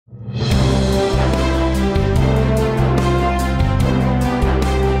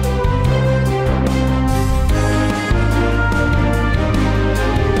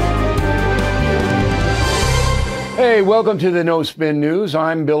Hey, welcome to the No Spin News.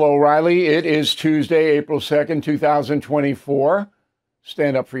 I'm Bill O'Reilly. It is Tuesday, April 2nd, 2024.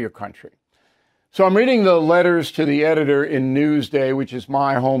 Stand up for your country. So I'm reading the letters to the editor in Newsday, which is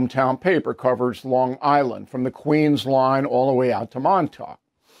my hometown paper, covers Long Island, from the Queens line all the way out to Montauk.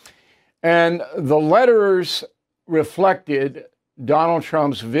 And the letters reflected Donald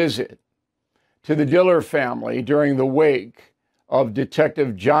Trump's visit to the Diller family during the wake of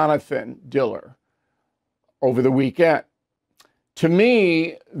Detective Jonathan Diller over the weekend. To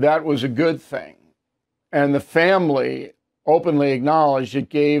me, that was a good thing. And the family openly acknowledged it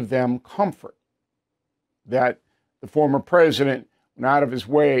gave them comfort that the former president went out of his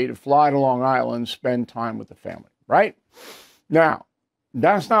way to fly to Long Island, spend time with the family, right? Now,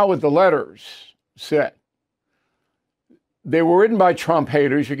 that's not what the letters said. They were written by Trump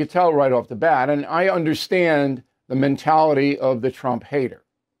haters, you could tell right off the bat, and I understand the mentality of the Trump hater.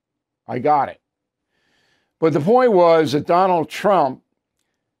 I got it. But the point was that Donald Trump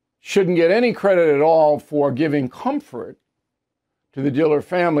shouldn't get any credit at all for giving comfort to the Diller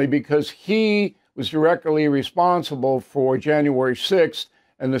family because he was directly responsible for January 6th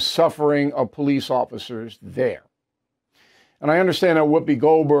and the suffering of police officers there. And I understand that Whoopi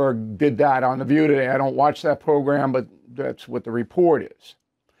Goldberg did that on The View today. I don't watch that program, but that's what the report is.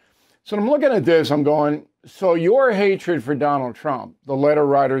 So I'm looking at this, I'm going, so your hatred for Donald Trump, the letter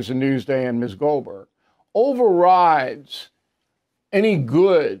writers in Newsday and Ms. Goldberg, overrides any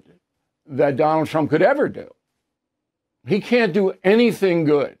good that Donald Trump could ever do. He can't do anything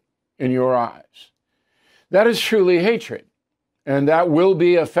good in your eyes. That is truly hatred. And that will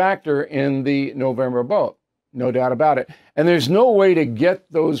be a factor in the November vote, no doubt about it. And there's no way to get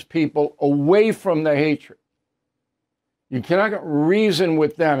those people away from the hatred. You cannot reason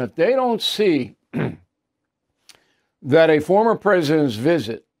with them. If they don't see that a former president's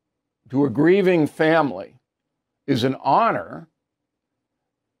visit to a grieving family is an honor,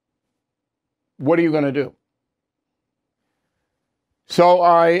 what are you going to do? So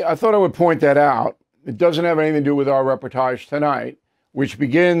I thought I would point that out. It doesn't have anything to do with our reportage tonight, which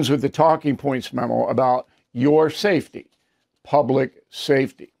begins with the talking points memo about your safety, public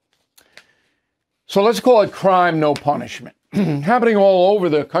safety. So let's call it crime, no punishment. Happening all over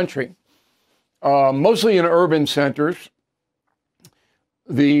the country, mostly in urban centers.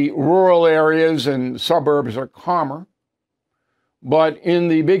 The rural areas and suburbs are calmer. But in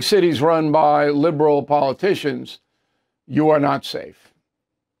the big cities run by liberal politicians, you are not safe.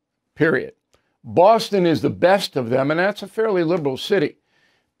 Period. Boston is the best of them, and that's a fairly liberal city.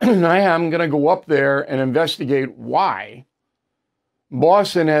 And I am going to go up there and investigate why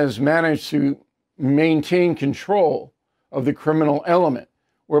Boston has managed to maintain control of the criminal element,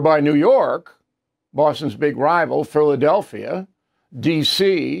 whereby New York, Boston's big rival, Philadelphia,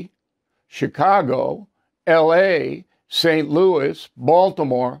 D.C., Chicago, L.A., St. Louis,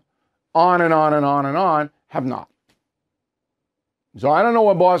 Baltimore, on and on and on and on, have not. So I don't know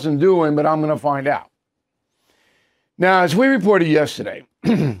what Boston's doing, but I'm going to find out. Now, as we reported yesterday,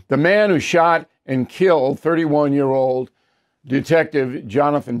 the man who shot and killed 31-year-old Detective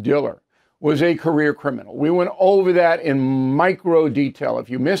Jonathan Diller was a career criminal. We went over that in micro detail. If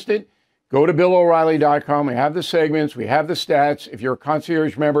you missed it, go to BillO'Reilly.com. We have the segments. We have the stats. If you're a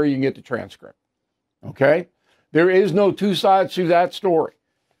concierge member, you can get the transcript. Okay? There is no two sides to that story.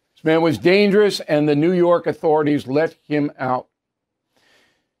 This man was dangerous, and the New York authorities let him out.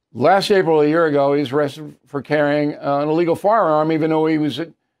 Last April, a year ago, he was arrested for carrying an illegal firearm, even though he was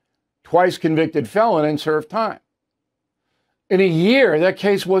a twice convicted felon and served time. In a year, that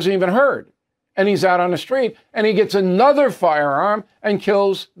case wasn't even heard. And he's out on the street, and he gets another firearm and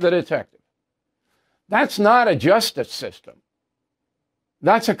kills the detective. That's not a justice system.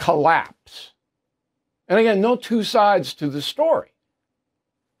 That's a collapse. And again, no two sides to the story.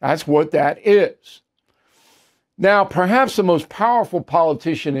 That's what that is. Now, perhaps the most powerful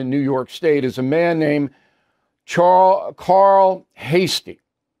politician in New York State is a man named Carl Heastie.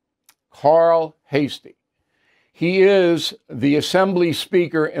 Carl Heastie. He is the Assembly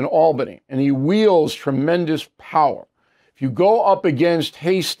Speaker in Albany, and he wields tremendous power. If you go up against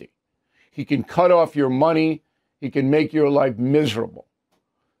Heastie, he can cut off your money. He can make your life miserable.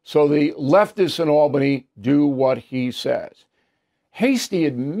 So the leftists in Albany do what he says. Heastie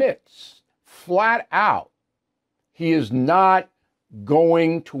admits flat out he is not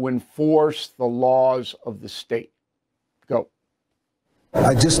going to enforce the laws of the state. Go.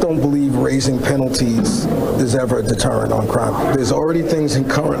 I just don't believe raising penalties is ever a deterrent on crime. There's already things in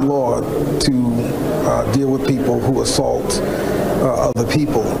current law to deal with people who assault other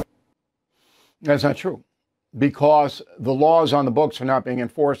people. That's not true. because the laws on the books are not being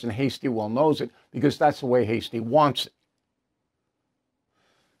enforced, and Hasty well knows it because that's the way Hasty wants it.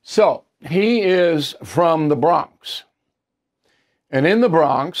 So he is from the Bronx. And in the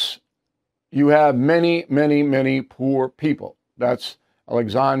Bronx, you have many, many, many poor people. That's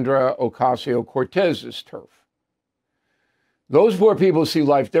Alexandra Ocasio-Cortez's turf. Those poor people see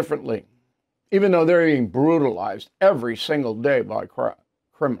life differently, even though they're being brutalized every single day by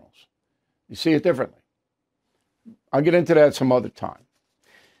criminals. You see it differently. I'll get into that some other time.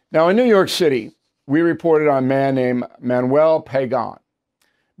 Now, in New York City, we reported on a man named Manuel Pagan,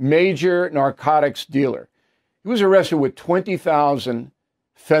 major narcotics dealer. He was arrested with 20,000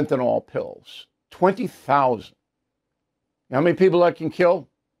 fentanyl pills. 20,000. You know how many people that can kill?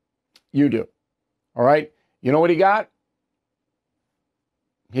 You do. All right? You know what he got?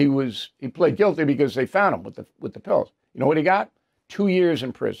 He pled guilty because they found him with the pills. You know what he got? 2 years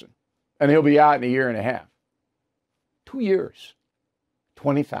in prison. And he'll be out in a year and a half. 2 years.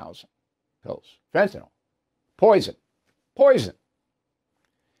 20,000 pills. Fentanyl. Poison. Poison.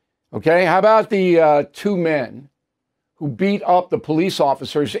 Okay, how about the two men who beat up the police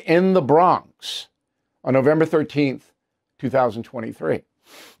officers in the Bronx on November 13th, 2023?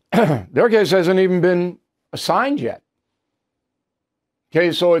 Their case hasn't even been assigned yet.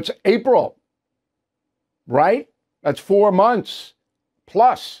 Okay, so it's April, right? That's 4 months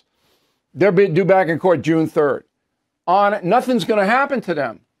plus. They're due back in court June 3rd. Nothing's going to happen to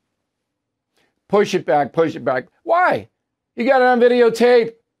them. Push it back, push it back. Why? You got it on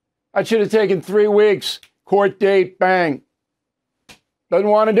videotape. I should have taken 3 weeks. Court date, bang. Doesn't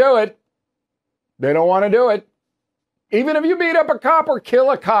want to do it. They don't want to do it. Even if you beat up a cop or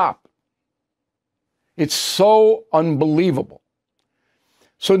kill a cop. It's so unbelievable.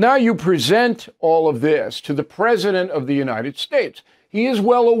 So now you present all of this to the President of the United States. He is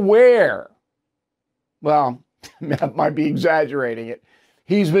well aware. Well, that might be exaggerating it.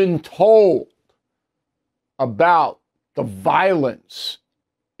 He's been told about the violence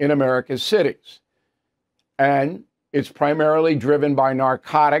in America's cities. And it's primarily driven by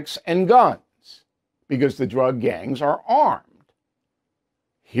narcotics and guns because the drug gangs are armed.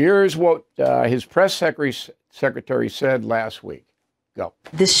 Here's what his press secretary said last week. Go.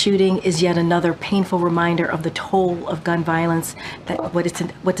 This shooting is yet another painful reminder of the toll of gun violence, that what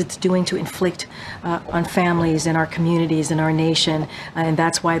it's doing to inflict on families and our communities and our nation. And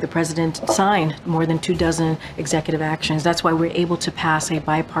that's why the president signed more than 24 executive actions. That's why we're able to pass a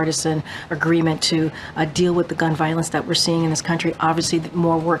bipartisan agreement to deal with the gun violence that we're seeing in this country. Obviously,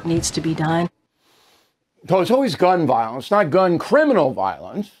 more work needs to be done. So it's always gun violence, not gun criminal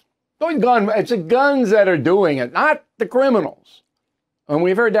violence. It's the guns that are doing it, not the criminals. And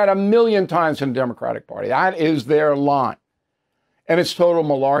we've heard that a million times in the Democratic Party. That is their line. And it's total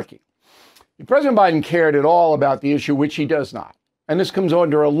malarkey. President Biden cared at all about the issue, which he does not. And this comes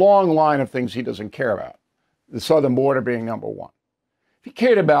under a long line of things he doesn't care about, the southern border being number one. If he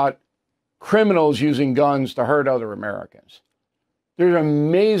cared about criminals using guns to hurt other Americans, there's an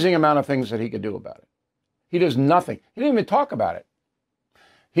amazing amount of things that he could do about it. He does nothing. He didn't even talk about it.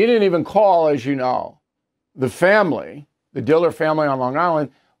 He didn't even call, as you know, the family, the Diller family on Long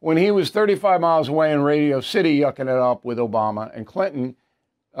Island, when he was 35 miles away in Radio City, yucking it up with Obama and Clinton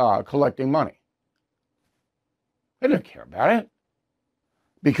collecting money. They didn't care about it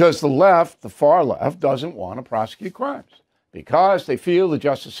because the left, the far left, doesn't want to prosecute crimes because they feel the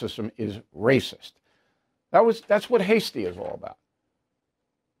justice system is racist. That's what Hasty is all about.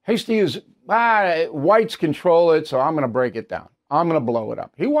 Hasty is, whites control it, so I'm going to break it down. I'm going to blow it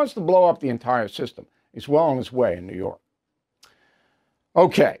up. He wants to blow up the entire system. He's well on his way in New York.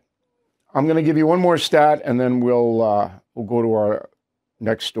 Okay, I'm going to give you one more stat, and then we'll go to our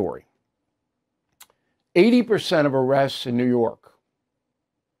next story. 80% of arrests in New York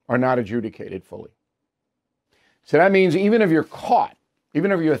are not adjudicated fully. So that means even if you're caught,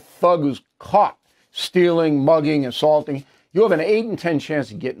 even if you're a thug who's caught stealing, mugging, assaulting, you have an 8 in 10 chance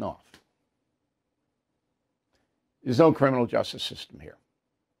of getting off. There's no criminal justice system here.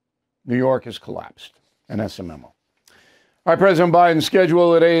 New York has collapsed, and that's the memo. All right, President Biden's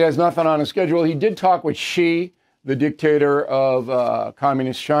schedule today has nothing on his schedule. He did talk with Xi, the dictator of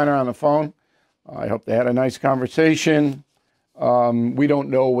communist China, on the phone. I hope they had a nice conversation. We don't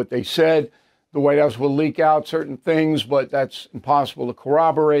know what they said. The White House will leak out certain things, but that's impossible to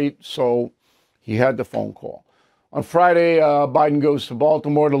corroborate, so he had the phone call. On Friday, Biden goes to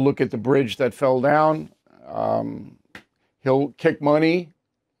Baltimore to look at the bridge that fell down. He'll kick money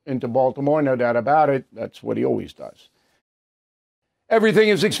into Baltimore, no doubt about it. That's what he always does. Everything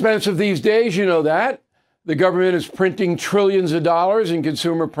is expensive these days, you know that. The government is printing trillions of dollars and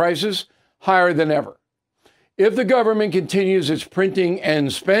consumer prices higher than ever. If the government continues its printing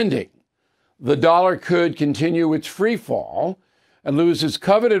and spending, the dollar could continue its free fall and lose its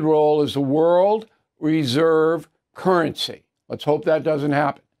coveted role as the world reserve currency. Let's hope that doesn't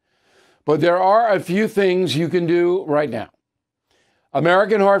happen. But there are a few things you can do right now.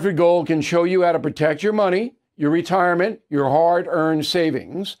 American Hartford Gold can show you how to protect your money, your retirement, your hard-earned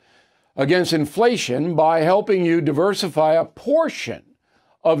savings against inflation by helping you diversify a portion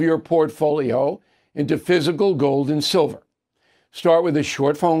of your portfolio into physical gold and silver. Start with a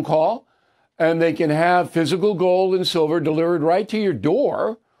short phone call, and they can have physical gold and silver delivered right to your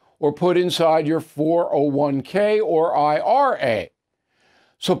door or put inside your 401k or IRA.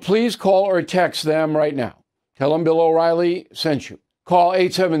 So please call or text them right now. Tell them Bill O'Reilly sent you. Call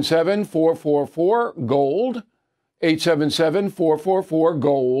 877-444-GOLD,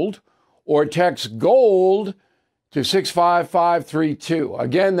 877-444-GOLD, or text GOLD to 65532.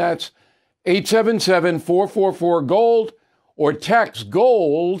 Again, that's 877-444-GOLD, or text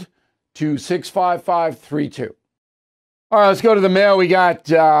GOLD to 65532. All right, let's go to the mail. We got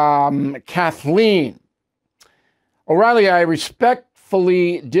Kathleen. O'Reilly, I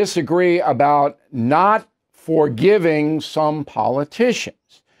respectfully disagree about not forgiving some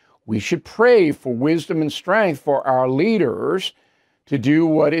politicians. We should pray for wisdom and strength for our leaders to do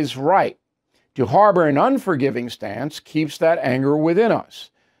what is right. To harbor an unforgiving stance keeps that anger within us.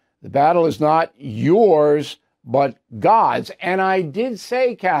 The battle is not yours, but God's. And I did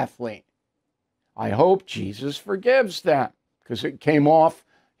say, Kathleen, I hope Jesus forgives them, because it came off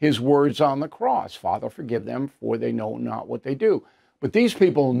his words on the cross. Father, forgive them, for they know not what they do. But these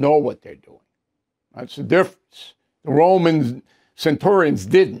people know what they're doing. That's the difference. The Roman centurions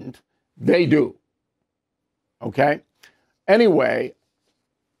didn't. They do. Okay? Anyway,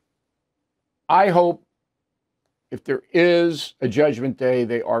 I hope if there is a judgment day,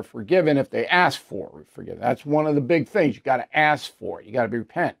 they are forgiven if they ask for forgiveness. That's one of the big things. You got to ask for it. You got to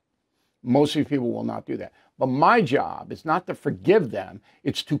repent. Most of these people will not do that. But my job is not to forgive them.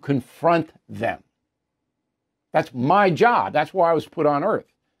 It's to confront them. That's my job. That's why I was put on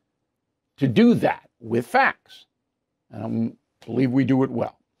earth, to do that with facts. And I believe we do it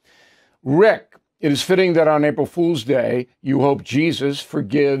well. Rick, it is fitting that on April Fool's Day, you hope Jesus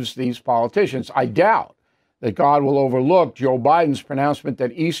forgives these politicians. I doubt that God will overlook Joe Biden's pronouncement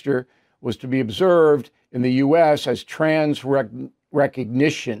that Easter was to be observed in the U.S. as Trans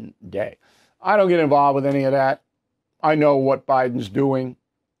Recognition Day. I don't get involved with any of that. I know what Biden's doing.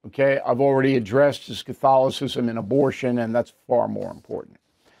 Okay, I've already addressed his Catholicism and abortion, and that's far more important.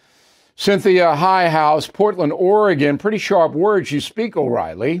 Cynthia Highhouse, Portland, Oregon. Pretty sharp words you speak,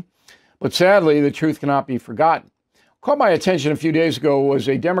 O'Reilly, but sadly, the truth cannot be forgotten. Caught my attention a few days ago was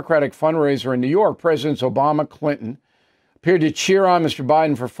a Democratic fundraiser in New York. Presidents Obama, Clinton appeared to cheer on Mr.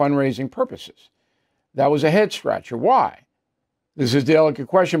 Biden for fundraising purposes. That was a head scratcher. Why? This is a delicate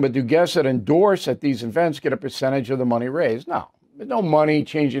question, but do guests that endorse at these events get a percentage of the money raised? No. There's no money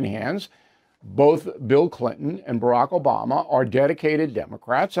changing hands. Both Bill Clinton and Barack Obama are dedicated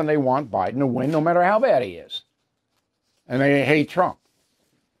Democrats, and they want Biden to win no matter how bad he is. And they hate Trump,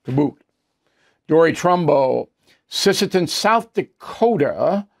 to boot. Dory Trumbo, Sisseton, South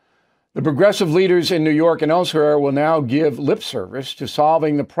Dakota. The progressive leaders in New York and elsewhere will now give lip service to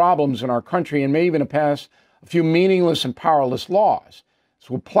solving the problems in our country and may even pass a few meaningless and powerless laws. This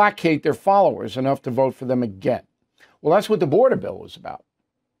will placate their followers enough to vote for them again. Well, that's what the border bill was about.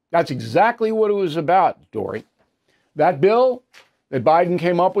 That's exactly what it was about, Dory. That bill that Biden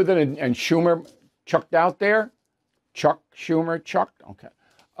came up with and Schumer chucked out there, Schumer chucked, okay.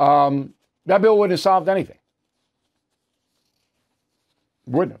 That bill wouldn't have solved anything.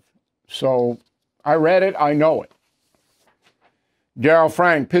 Wouldn't have. So I read it, I know it. Daryl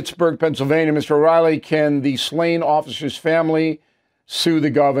Frank, Pittsburgh, Pennsylvania. Mr. O'Reilly, can the slain officer's family sue the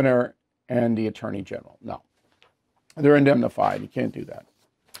governor and the attorney general? No. They're indemnified. You can't do that.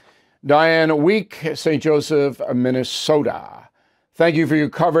 Diane Week, St. Joseph, Minnesota. Thank you for your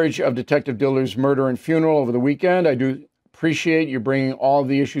coverage of Detective Diller's murder and funeral over the weekend. I do appreciate you bringing all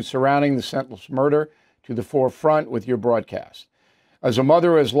the issues surrounding the senseless murder to the forefront with your broadcast. As a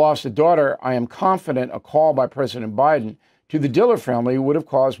mother who has lost a daughter, I am confident a call by President Biden to the Diller family would have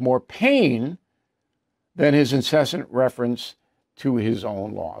caused more pain than his incessant reference to his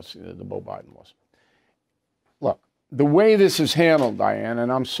own loss, the Beau Biden loss. Look, the way this is handled, Diane,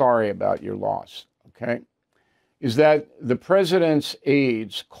 and I'm sorry about your loss, okay, is that the president's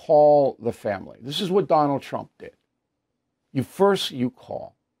aides call the family. This is what Donald Trump did. You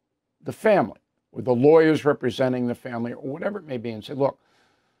call the family, or the lawyers representing the family, or whatever it may be, and say, look,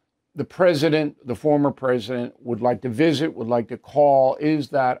 the president, the former president, would like to visit, would like to call. Is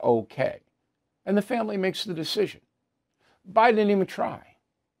that okay? and the family makes the decision. Biden didn't even try.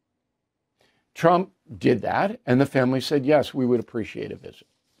 Trump did that, and the family said, yes, we would appreciate a visit.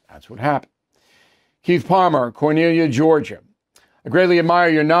 That's what happened. Keith Palmer, Cornelia, Georgia. I greatly admire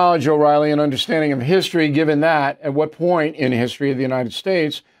your knowledge, O'Reilly, and understanding of history. Given that, at what point in history of the United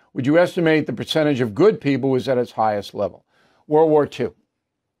States would you estimate the percentage of good people was at its highest level? World War II.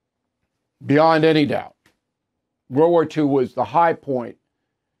 Beyond any doubt. World War II was the high point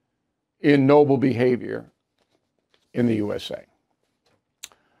in noble behavior in the USA.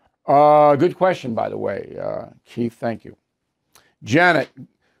 Good question, by the way, Keith. Thank you. Janet,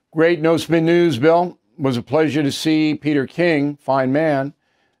 great no spin news, Bill. It was a pleasure to see Peter King, fine man.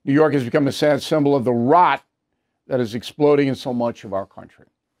 New York has become a sad symbol of the rot that is exploding in so much of our country.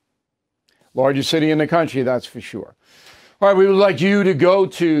 Largest city in the country, that's for sure. All right, we would like you to go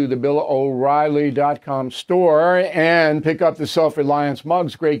to the BillO'Reilly.com store and pick up the Self-Reliance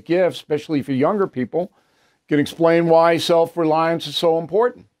mugs. Great gift, especially for younger people. You can explain why self-reliance is so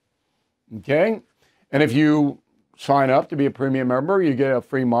important. Okay? And if you sign up to be a premium member, you get a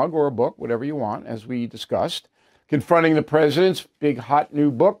free mug or a book, whatever you want, as we discussed. Confronting the President's big, hot new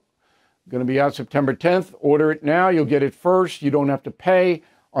book. Going to be out September 10th. Order it now. You'll get it first. You don't have to pay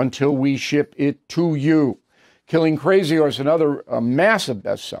until we ship it to you. Killing Crazy Horse, another massive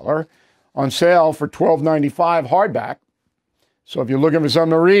bestseller, on sale for $12.95 hardback. So if you're looking for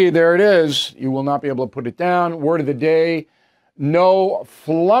something to read, there it is. You will not be able to put it down. Word of the day, no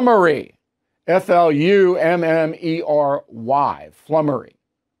flummery. Flummery. Flummery.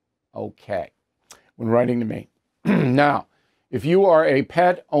 Okay. When writing to me. Now, if you are a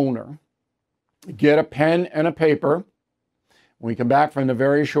pet owner, get a pen and a paper. When we come back from the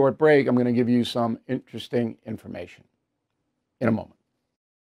very short break, I'm going to give you some interesting information in a moment.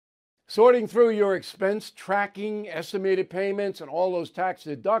 Sorting through your expense tracking, estimated payments, and all those tax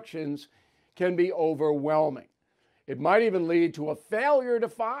deductions can be overwhelming. It might even lead to a failure to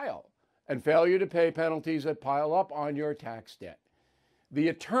file and failure to pay penalties that pile up on your tax debt. The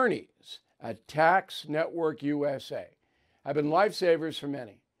attorneys at Tax Network USA have been lifesavers for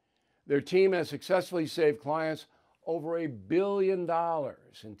many. Their team has successfully saved clients over $1 billion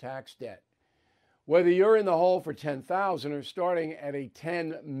in tax debt. Whether you're in the hole for $10,000 or starting at a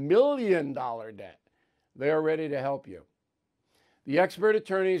 $10 million debt, they are ready to help you. The expert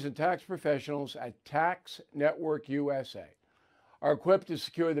attorneys and tax professionals at Tax Network USA are equipped to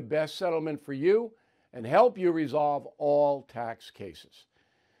secure the best settlement for you and help you resolve all tax cases.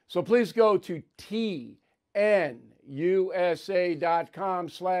 So please go to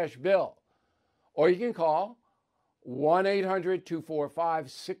tnusa.com/bill, or you can call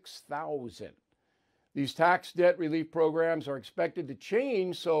 1-800-245-6000. These tax debt relief programs are expected to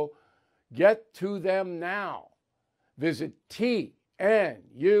change, so get to them now. Visit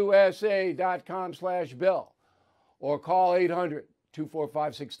tnusa.com/bill or call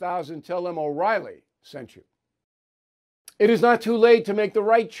 800-245-6000. Tell them O'Reilly sent you. It is not too late to make the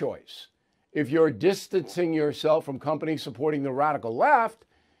right choice. If you're distancing yourself from companies supporting the radical left,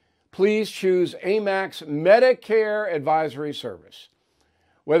 please choose AMAC's Medicare Advisory Service.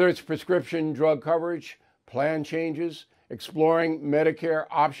 Whether it's prescription drug coverage, plan changes, exploring Medicare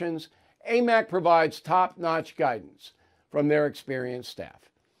options, AMAC provides top-notch guidance from their experienced staff.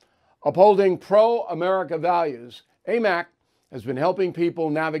 Upholding pro-America values, AMAC has been helping people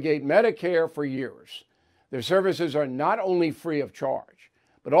navigate Medicare for years. Their services are not only free of charge,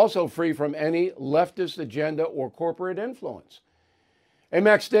 but also free from any leftist agenda or corporate influence.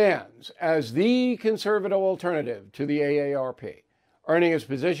 AMAC stands as the conservative alternative to the AARP, earning its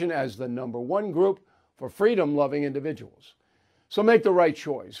position as the #1 group for freedom-loving individuals. So make the right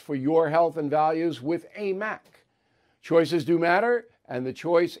choice for your health and values with AMAC. Choices do matter, and the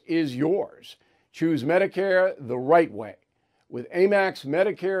choice is yours. Choose Medicare the right way with AMAC's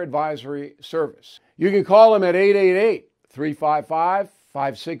Medicare Advisory Service. You can call them at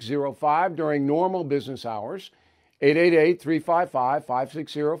 888-355-5605 during normal business hours,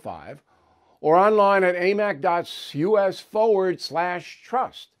 888-355-5605, or online at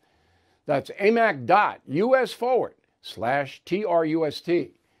amac.us/trust. That's amac.us/TRUST.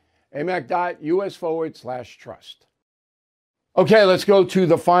 amac.us/trust. Okay, let's go to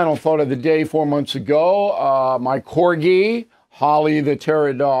the final thought of the day. 4 months ago, my corgi, Holly the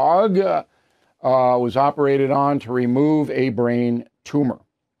Terror Dog, was operated on to remove a brain tumor.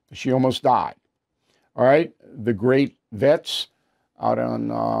 She almost died. All right, the great vets out on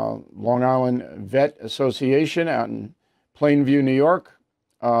Long Island Vet Association out in Plainview, New York,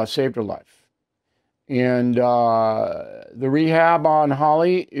 saved her life. And the rehab on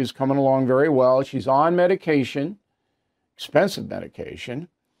Holly is coming along very well. She's on medication, expensive medication,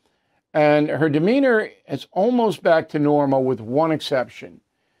 And her demeanor is almost back to normal with one exception.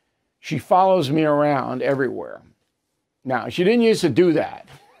 She follows me around everywhere. Now, she didn't used to do that,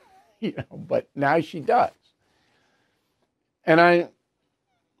 but now she does. And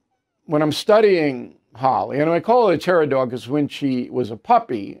when I'm studying Holly, and I call her a terror dog because when she was a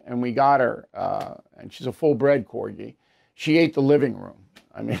puppy and we got her, and she's a full-bred corgi, she ate the living room.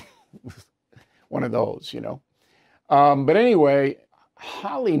 I mean, one of those, But anyway,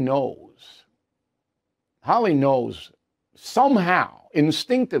 Holly knows. Holly knows somehow,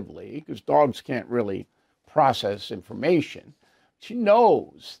 instinctively, because dogs can't really process information. She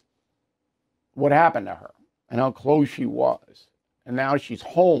knows what happened to her and how close she was. And now she's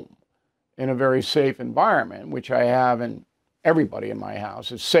home in a very safe environment, which I have, and everybody in my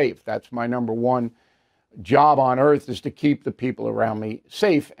house is safe. That's my number one job on earth, is to keep the people around me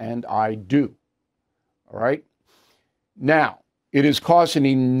safe, and I do. All right? Now, it has cost an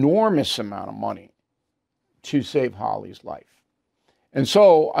enormous amount of money to save Holly's life. And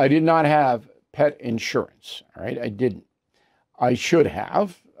so I did not have pet insurance, all right? I didn't. I should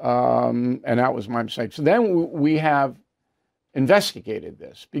have, and that was my mistake. So then we have investigated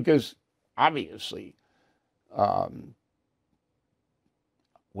this because obviously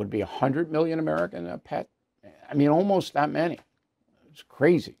would be 100 million American a pet. I mean, almost that many. It's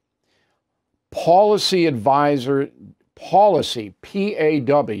crazy. Policy advisor, policy,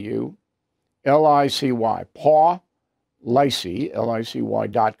 P-A-W-L-I-C-Y, Licy,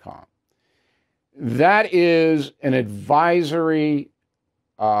 L-I-C-Y.com. That is an advisory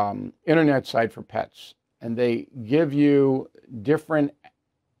internet site for pets, and they give you different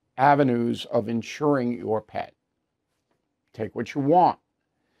avenues of insuring your pet. Take what you want.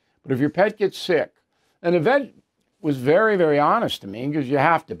 But if your pet gets sick, and the vet was very, very honest to me, because you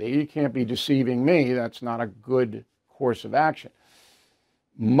have to be. You can't be deceiving me. That's not a good course of action.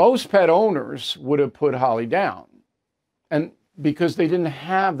 Most pet owners would have put Holly down, and because they didn't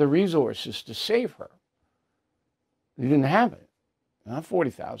have the resources to save her. They didn't have it. Not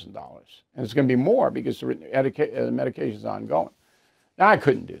 $40,000. And it's going to be more because the medication is ongoing. Now, I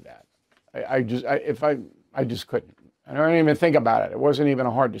couldn't do that. I just couldn't. I don't even think about it. It wasn't even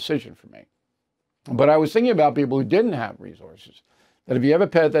a hard decision for me. But I was thinking about people who didn't have resources. That if you have a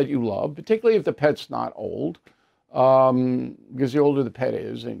pet that you love, particularly if the pet's not old, because the older the pet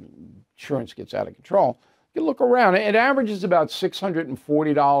is and insurance gets out of control, you look around. It averages about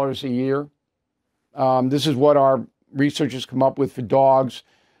 $640 a year. This is what our researchers come up with for dogs,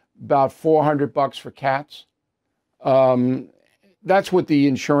 about $400 for cats. That's what the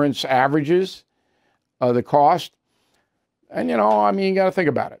insurance averages, the cost. And, you got to think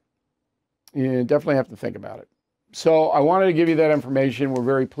about it. You definitely have to think about it. So I wanted to give you that information. We're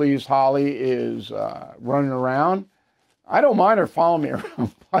very pleased Holly is running around. I don't mind her following me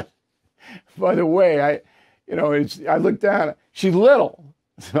around. But by the way, I look down. She's little,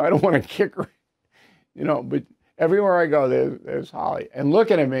 so I don't want to kick her. But everywhere I go, there's Holly. And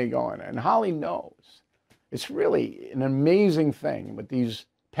looking at me going, and Holly knows. It's really an amazing thing what these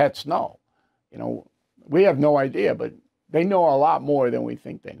pets know. We have no idea, but they know a lot more than we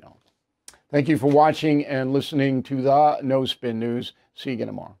think they know. Thank you for watching and listening to the No Spin News. See you again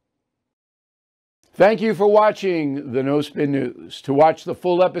tomorrow. Thank you for watching the No Spin News. To watch the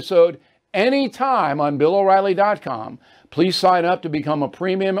full episode anytime on BillO'Reilly.com, please sign up to become a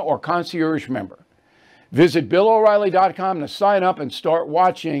premium or concierge member. Visit BillO'Reilly.com to sign up and start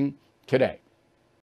watching today.